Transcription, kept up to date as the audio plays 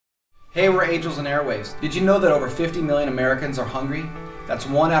Hey, we're Angels and Airwaves. Did you know that over 50 million Americans are hungry? That's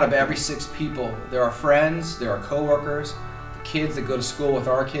 1 out of every 6 people. There are friends, there are coworkers, the kids that go to school with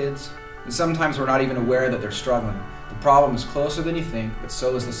our kids, and sometimes we're not even aware that they're struggling. The problem is closer than you think, but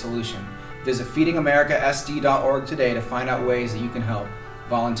so is the solution. Visit feedingamericasd.org today to find out ways that you can help.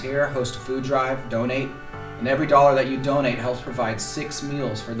 Volunteer, host a food drive, donate, and every dollar that you donate helps provide 6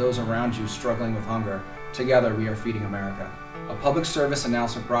 meals for those around you struggling with hunger. Together, we are Feeding America. A public service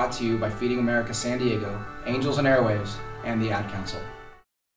announcement brought to you by Feeding America San Diego, Angels and Airwaves, and the Ad Council.